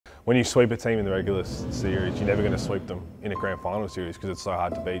when you sweep a team in the regular series, you're never going to sweep them in a grand final series because it's so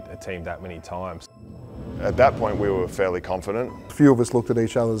hard to beat a team that many times. At that point, we were fairly confident. A few of us looked at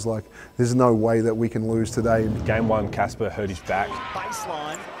each other as like, there's no way that we can lose today. Game 1, Casper hurt his back.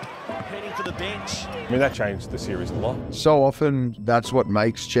 Baseline, heading for the bench. I mean, that changed the series a lot. So often, that's what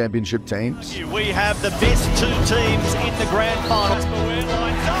makes championship teams. We have the best two teams in the grand final. Casper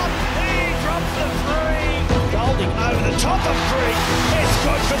lines up, he drops the three. Golding over the top of three. It's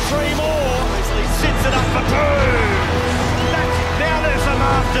good for three more. Wesley sits it up for two. Now there's the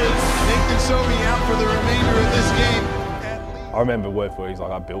Masters. Nathan Sobey out for the remainder of this game. I remember word for word, he's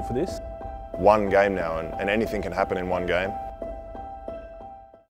like, I built for this. One game now, and anything can happen in one game.